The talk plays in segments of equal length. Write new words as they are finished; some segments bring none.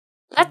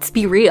Let's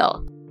be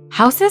real.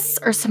 Houses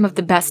are some of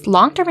the best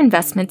long-term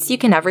investments you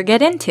can ever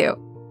get into.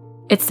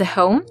 It's a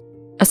home,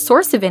 a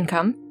source of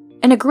income,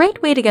 and a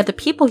great way to get the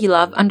people you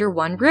love under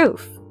one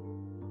roof.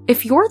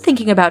 If you're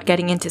thinking about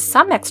getting into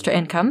some extra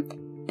income,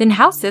 then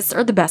houses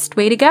are the best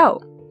way to go.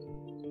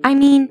 I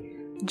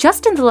mean,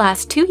 just in the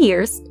last 2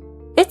 years,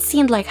 it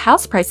seemed like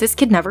house prices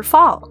could never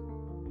fall.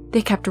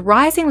 They kept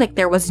rising like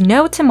there was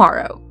no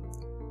tomorrow.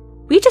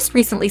 We just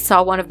recently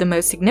saw one of the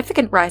most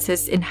significant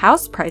rises in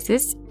house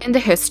prices in the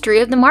history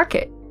of the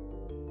market.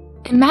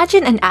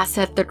 Imagine an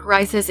asset that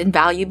rises in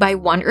value by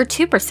 1 or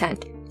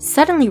 2%,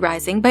 suddenly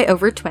rising by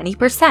over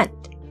 20%.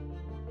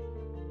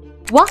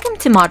 Welcome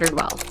to Modern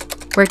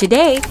Wealth, where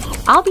today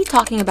I'll be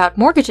talking about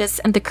mortgages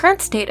and the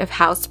current state of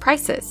house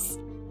prices.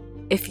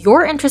 If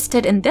you're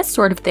interested in this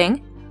sort of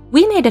thing,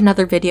 we made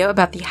another video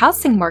about the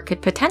housing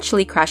market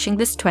potentially crashing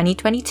this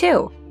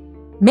 2022.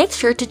 Make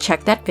sure to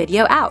check that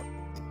video out.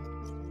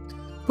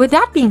 With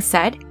that being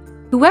said,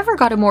 whoever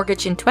got a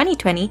mortgage in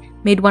 2020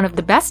 made one of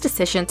the best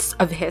decisions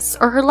of his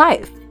or her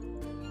life.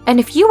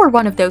 And if you were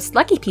one of those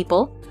lucky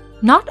people,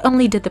 not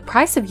only did the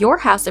price of your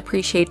house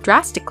appreciate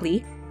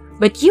drastically,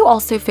 but you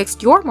also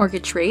fixed your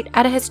mortgage rate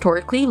at a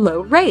historically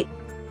low rate.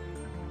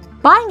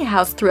 Buying a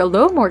house through a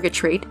low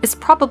mortgage rate is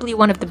probably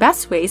one of the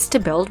best ways to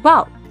build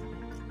wealth.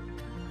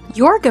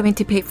 You're going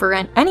to pay for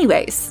rent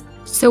anyways,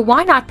 so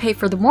why not pay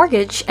for the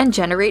mortgage and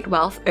generate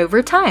wealth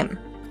over time?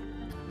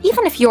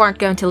 Even if you aren't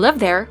going to live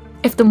there,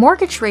 if the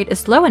mortgage rate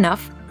is low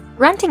enough,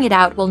 renting it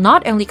out will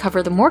not only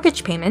cover the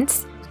mortgage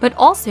payments, but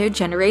also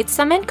generate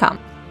some income.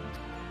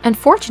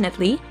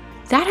 Unfortunately,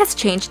 that has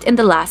changed in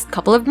the last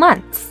couple of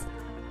months.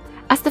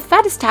 As the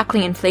Fed is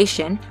tackling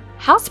inflation,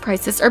 house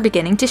prices are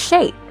beginning to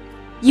shake.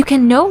 You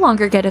can no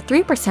longer get a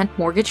 3%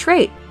 mortgage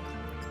rate.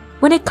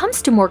 When it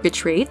comes to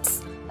mortgage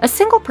rates, a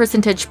single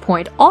percentage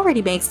point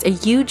already makes a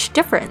huge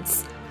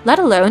difference, let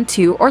alone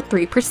 2 or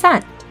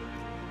 3%.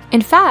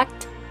 In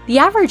fact, the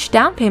average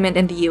down payment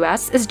in the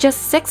US is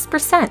just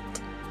 6%.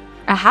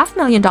 A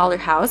 $500,000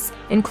 house,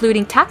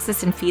 including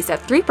taxes and fees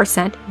at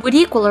 3%, would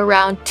equal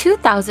around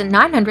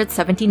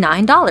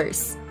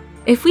 $2,979.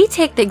 If we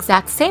take the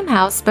exact same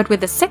house but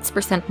with a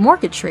 6%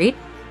 mortgage rate,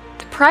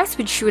 the price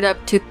would shoot up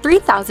to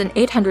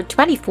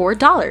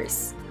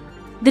 $3,824.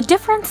 The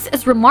difference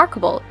is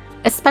remarkable,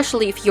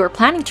 especially if you are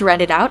planning to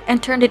rent it out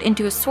and turn it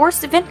into a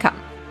source of income.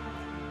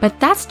 But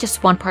that's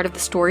just one part of the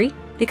story,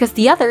 because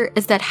the other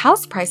is that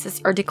house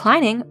prices are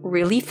declining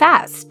really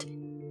fast.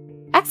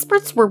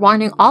 Experts were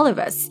warning all of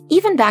us,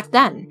 even back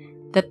then,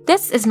 that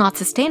this is not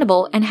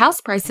sustainable and house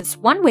prices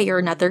one way or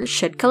another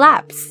should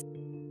collapse.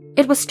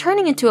 It was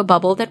turning into a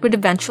bubble that would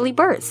eventually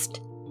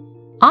burst.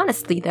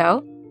 Honestly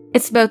though,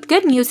 it's both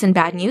good news and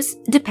bad news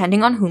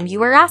depending on whom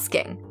you are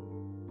asking.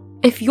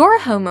 If you're a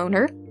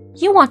homeowner,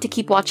 you want to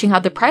keep watching how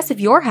the price of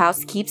your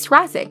house keeps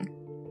rising.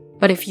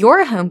 But if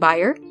you're a home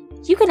buyer,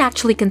 you can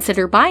actually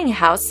consider buying a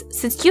house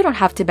since you don't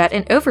have to bet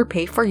and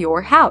overpay for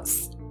your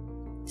house.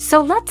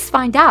 So let's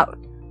find out.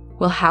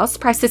 Will house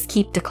prices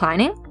keep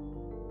declining?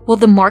 Will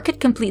the market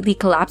completely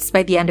collapse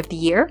by the end of the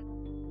year?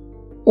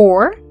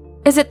 Or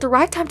is it the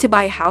right time to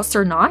buy a house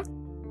or not?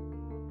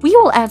 We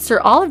will answer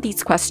all of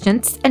these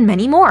questions and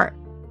many more.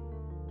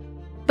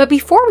 But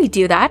before we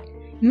do that,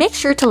 make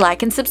sure to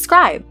like and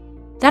subscribe.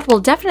 That will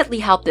definitely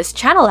help this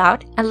channel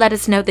out and let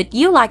us know that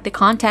you like the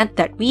content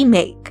that we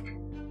make.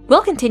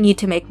 We'll continue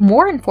to make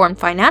more informed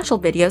financial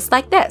videos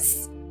like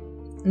this.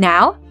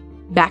 Now,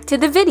 back to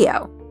the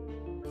video.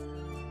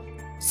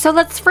 So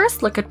let's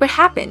first look at what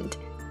happened.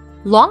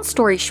 Long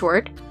story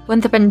short,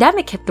 when the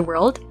pandemic hit the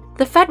world,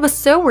 the Fed was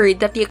so worried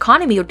that the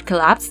economy would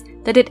collapse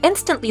that it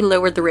instantly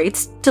lowered the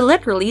rates to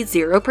literally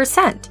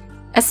 0%,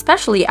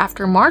 especially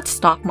after March's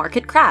stock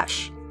market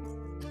crash.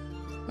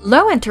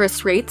 Low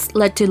interest rates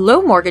led to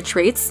low mortgage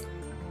rates,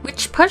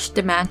 which pushed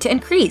demand to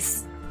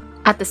increase.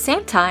 At the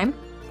same time,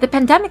 the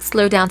pandemic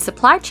slowed down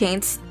supply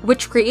chains,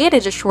 which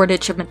created a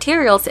shortage of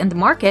materials in the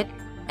market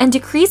and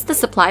decreased the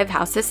supply of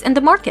houses in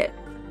the market.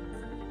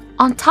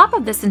 On top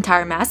of this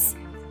entire mess,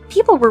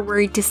 people were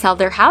worried to sell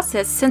their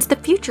houses since the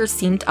future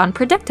seemed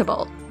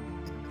unpredictable.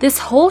 This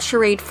whole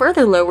charade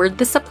further lowered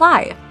the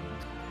supply.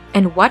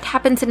 And what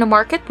happens in a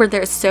market where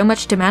there is so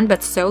much demand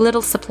but so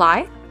little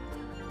supply?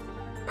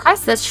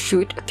 Prices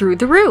shoot through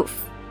the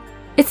roof.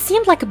 It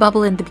seemed like a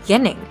bubble in the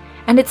beginning,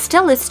 and it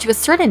still is to a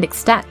certain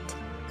extent,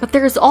 but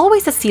there is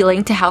always a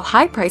ceiling to how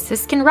high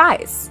prices can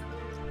rise.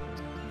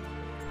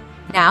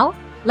 Now,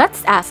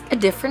 let's ask a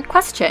different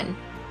question.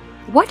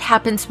 What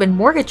happens when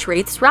mortgage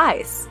rates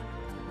rise?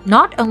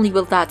 Not only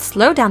will that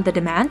slow down the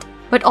demand,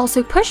 but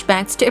also push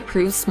banks to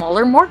approve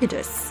smaller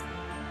mortgages.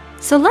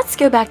 So let's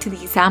go back to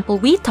the example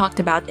we talked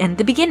about in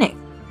the beginning.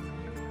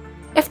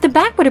 If the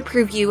bank would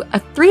approve you a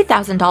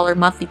 $3,000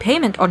 monthly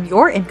payment on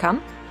your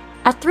income,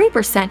 at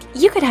 3%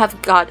 you could have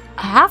got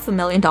a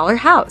 $500,000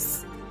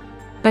 house.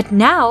 But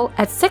now,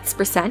 at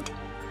 6%,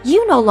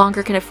 you no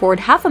longer can afford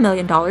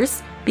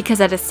 $500,000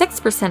 because at a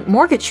 6%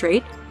 mortgage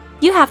rate,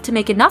 you have to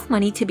make enough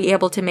money to be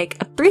able to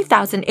make a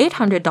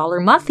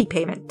 $3,800 monthly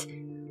payment,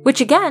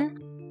 which again,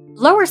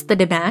 lowers the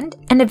demand,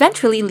 and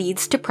eventually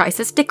leads to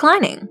prices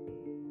declining.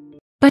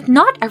 But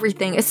not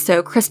everything is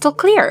so crystal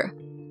clear.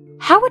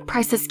 How would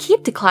prices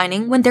keep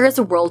declining when there is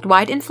a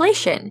worldwide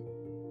inflation?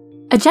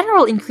 A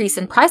general increase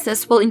in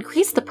prices will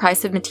increase the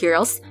price of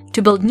materials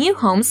to build new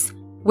homes,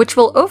 which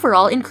will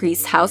overall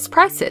increase house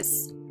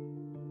prices.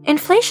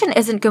 Inflation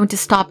isn't going to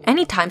stop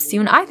anytime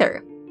soon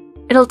either.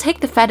 It'll take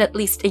the Fed at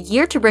least a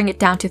year to bring it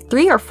down to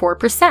 3 or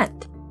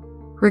 4%.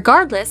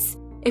 Regardless,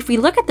 if we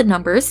look at the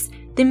numbers,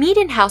 the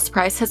median house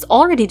price has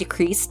already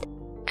decreased,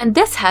 and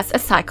this has a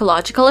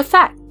psychological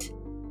effect.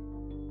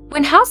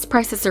 When house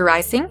prices are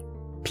rising,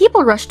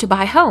 people rush to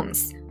buy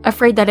homes,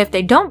 afraid that if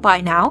they don't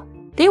buy now,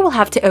 they will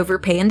have to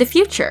overpay in the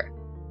future.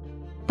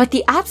 But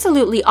the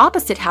absolutely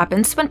opposite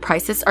happens when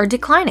prices are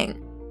declining.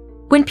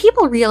 When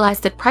people realize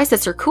that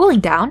prices are cooling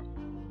down,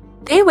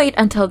 they wait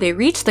until they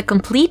reach the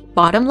complete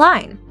bottom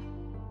line.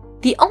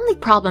 The only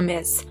problem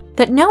is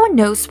that no one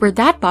knows where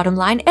that bottom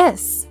line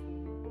is.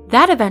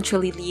 That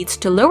eventually leads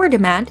to lower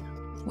demand,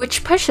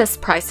 which pushes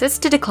prices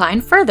to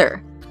decline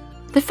further.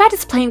 The Fed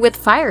is playing with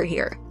fire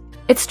here.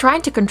 It's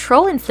trying to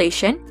control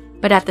inflation,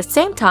 but at the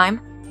same time,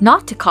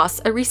 not to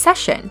cause a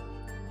recession.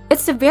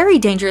 It's a very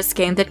dangerous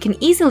game that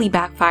can easily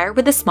backfire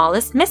with the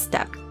smallest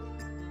misstep.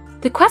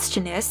 The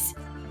question is,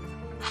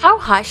 how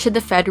high should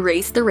the Fed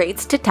raise the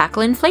rates to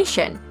tackle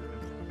inflation?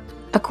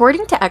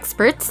 According to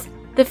experts,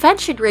 the Fed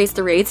should raise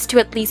the rates to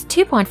at least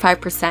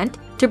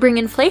 2.5% to bring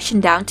inflation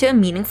down to a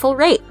meaningful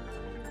rate.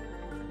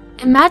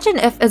 Imagine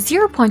if a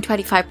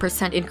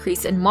 0.25%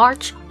 increase in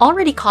March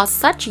already caused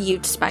such a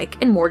huge spike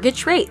in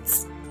mortgage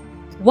rates.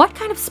 What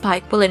kind of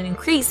spike will an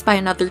increase by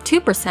another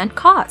 2%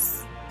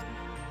 cause?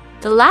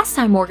 The last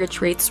time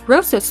mortgage rates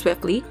rose so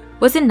swiftly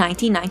was in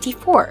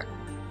 1994.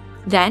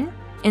 Then,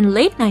 in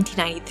late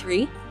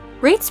 1993,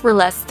 rates were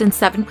less than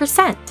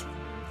 7%.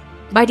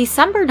 By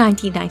December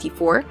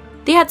 1994,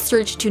 they had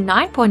surged to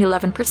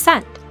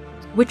 9.11%,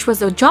 which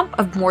was a jump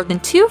of more than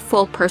 2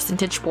 full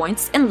percentage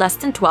points in less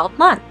than 12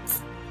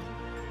 months.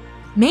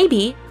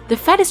 Maybe the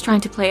Fed is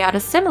trying to play out a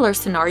similar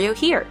scenario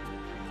here.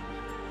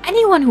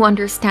 Anyone who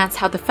understands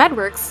how the Fed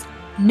works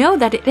know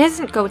that it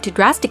isn't going to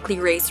drastically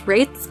raise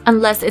rates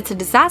unless it's a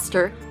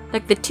disaster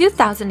like the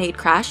 2008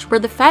 crash where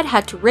the Fed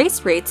had to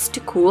raise rates to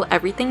cool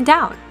everything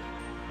down.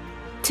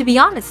 To be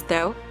honest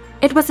though,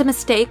 it was a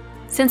mistake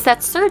since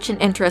that surge in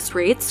interest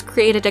rates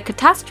created a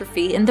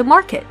catastrophe in the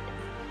market.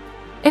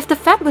 If the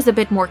Fed was a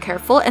bit more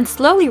careful and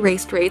slowly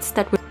raised rates,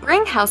 that would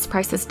bring house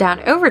prices down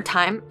over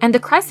time and the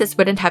crisis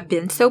wouldn't have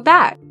been so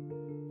bad.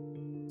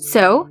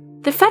 So,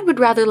 the Fed would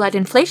rather let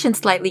inflation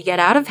slightly get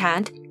out of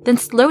hand than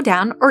slow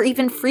down or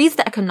even freeze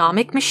the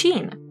economic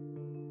machine.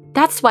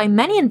 That's why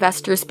many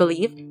investors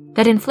believe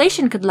that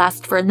inflation could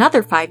last for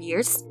another 5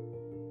 years.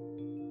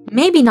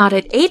 Maybe not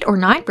at 8 or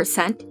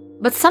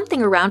 9%, but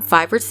something around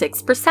 5 or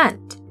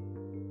 6%.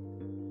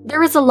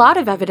 There is a lot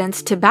of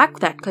evidence to back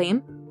that claim,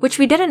 which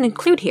we didn't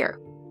include here.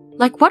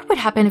 Like what would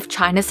happen if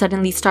China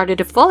suddenly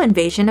started a full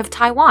invasion of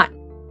Taiwan?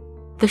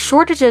 The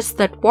shortages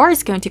that war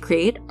is going to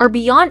create are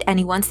beyond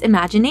anyone's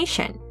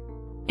imagination.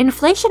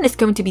 Inflation is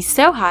going to be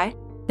so high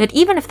that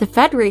even if the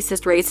Fed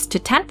raises rates to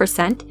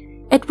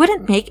 10%, it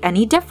wouldn't make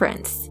any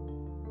difference.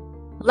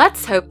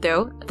 Let's hope,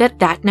 though, that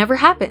that never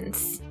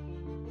happens.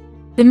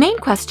 The main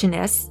question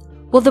is,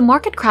 will the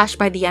market crash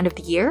by the end of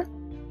the year?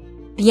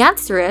 The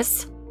answer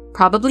is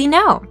probably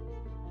no.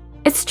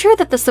 It's true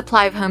that the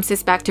supply of homes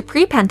is back to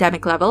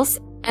pre-pandemic levels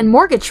and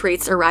mortgage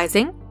rates are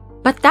rising,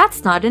 but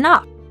that's not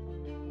enough.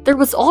 There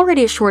was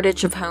already a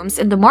shortage of homes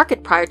in the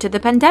market prior to the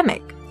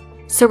pandemic,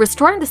 so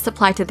restoring the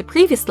supply to the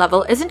previous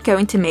level isn't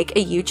going to make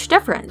a huge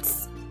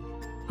difference.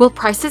 Will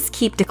prices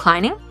keep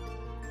declining?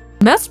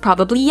 Most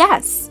probably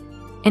yes.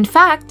 In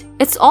fact,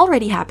 it's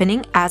already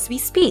happening as we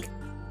speak.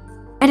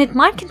 And it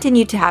might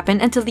continue to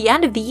happen until the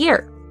end of the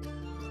year.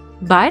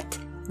 But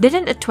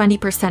didn't a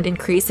 20%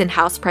 increase in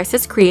house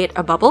prices create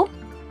a bubble?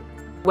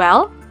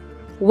 Well,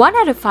 1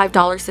 out of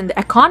 $5 in the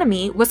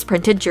economy was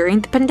printed during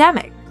the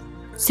pandemic.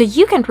 So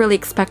you can't really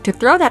expect to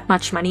throw that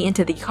much money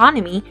into the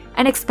economy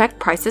and expect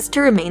prices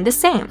to remain the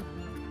same.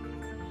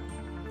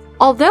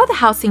 Although the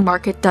housing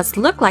market does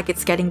look like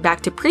it's getting back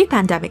to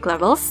pre-pandemic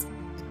levels,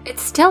 it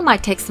still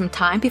might take some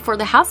time before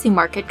the housing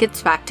market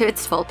gets back to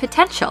its full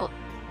potential.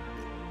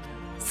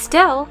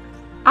 Still,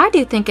 I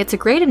do think it's a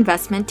great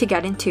investment to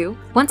get into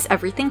once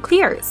everything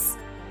clears.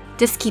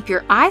 Just keep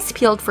your eyes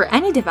peeled for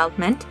any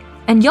development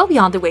and you'll be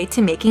on the way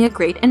to making a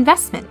great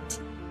investment.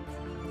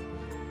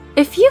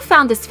 If you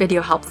found this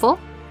video helpful,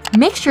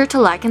 make sure to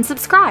like and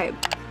subscribe.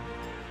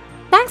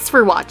 Thanks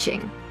for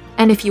watching!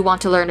 And if you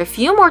want to learn a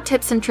few more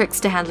tips and tricks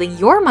to handling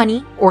your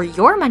money or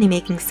your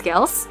money-making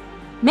skills,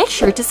 make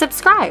sure to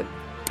subscribe.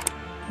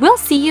 We'll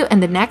see you in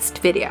the next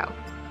video.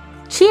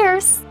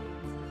 Cheers!